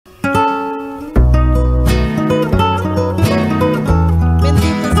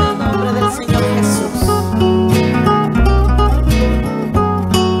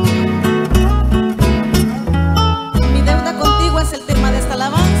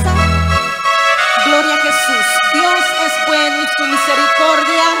su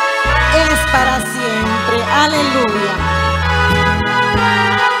misericordia es para siempre. Aleluya.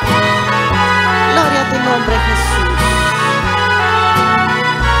 Gloria a tu nombre, Jesús.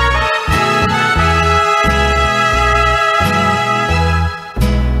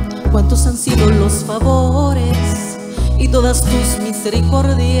 ¿Cuántos han sido los favores y todas tus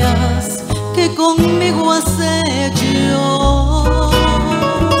misericordias que conmigo has hecho?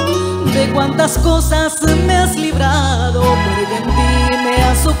 De cuántas cosas me has librado, porque en ti me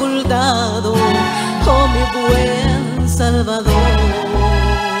has ocultado, oh mi buen Salvador.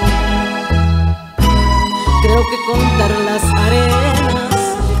 Creo que contar las arenas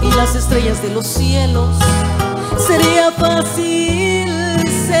y las estrellas de los cielos sería fácil,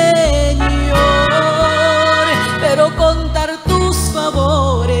 Señor, pero contar tus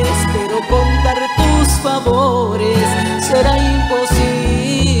favores, será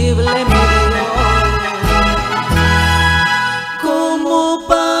imposible, mi Dios. ¿Cómo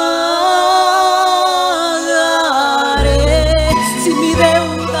pagaré si mi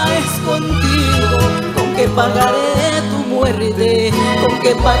deuda es contigo? ¿Con qué pagaré tu muerte? ¿Con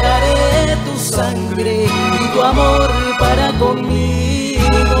qué pagaré tu sangre y tu amor para conmigo?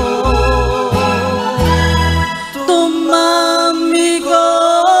 Toma mi corazón,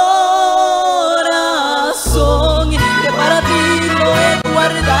 que para ti lo he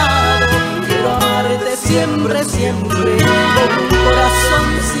guardado. Quiero amarte siempre, siempre, con un corazón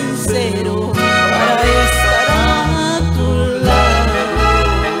sincero, para estar a tu lado.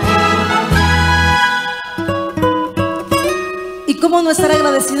 ¿Y cómo no estar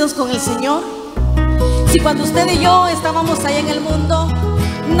agradecidos con el Señor? Si cuando usted y yo estábamos ahí en el mundo,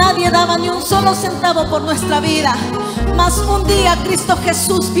 nadie daba ni un solo centavo por nuestra vida. Mas un día Cristo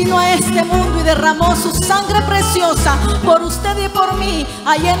Jesús vino a este mundo y derramó su sangre preciosa por usted y por mí,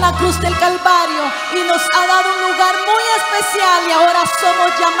 allá en la cruz del Calvario, y nos ha dado un lugar muy especial, y ahora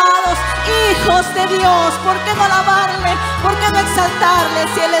somos llamados hijos de Dios. ¿Por qué no alabarle? ¿Por qué no exaltarle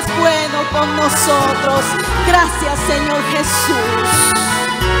si Él es bueno con nosotros? Gracias, Señor Jesús.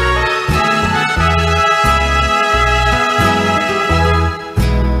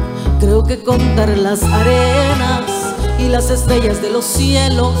 Creo que contar las arenas y las estrellas de los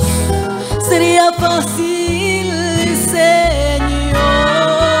cielos sería fácil, Señor,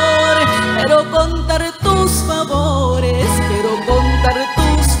 pero contar tus favores,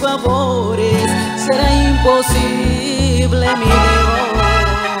 será imposible, mi Dios.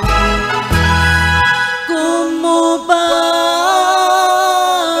 ¿Cómo pagaré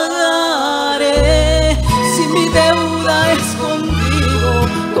si mi deuda es contigo?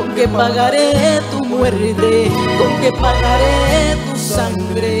 ¿Con qué pagaré tu muerte? ¿Con qué pagaré tu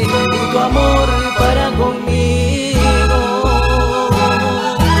sangre y tu amor para conmigo?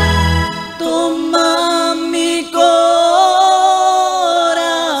 Toma mi corazón,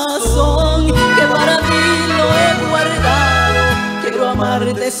 que para ti lo he guardado. Quiero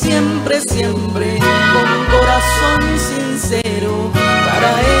amarte siempre, siempre, con un corazón sincero, para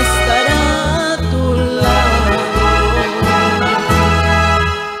estar a tu lado.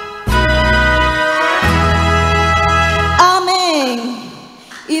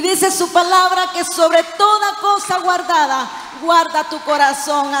 Dice su palabra que sobre toda cosa guardada, guarda tu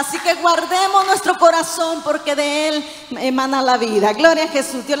corazón. Así que guardemos nuestro corazón, porque de él emana la vida. Gloria a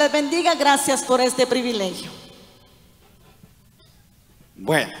Jesús. Dios les bendiga. Gracias por este privilegio.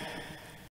 Bueno.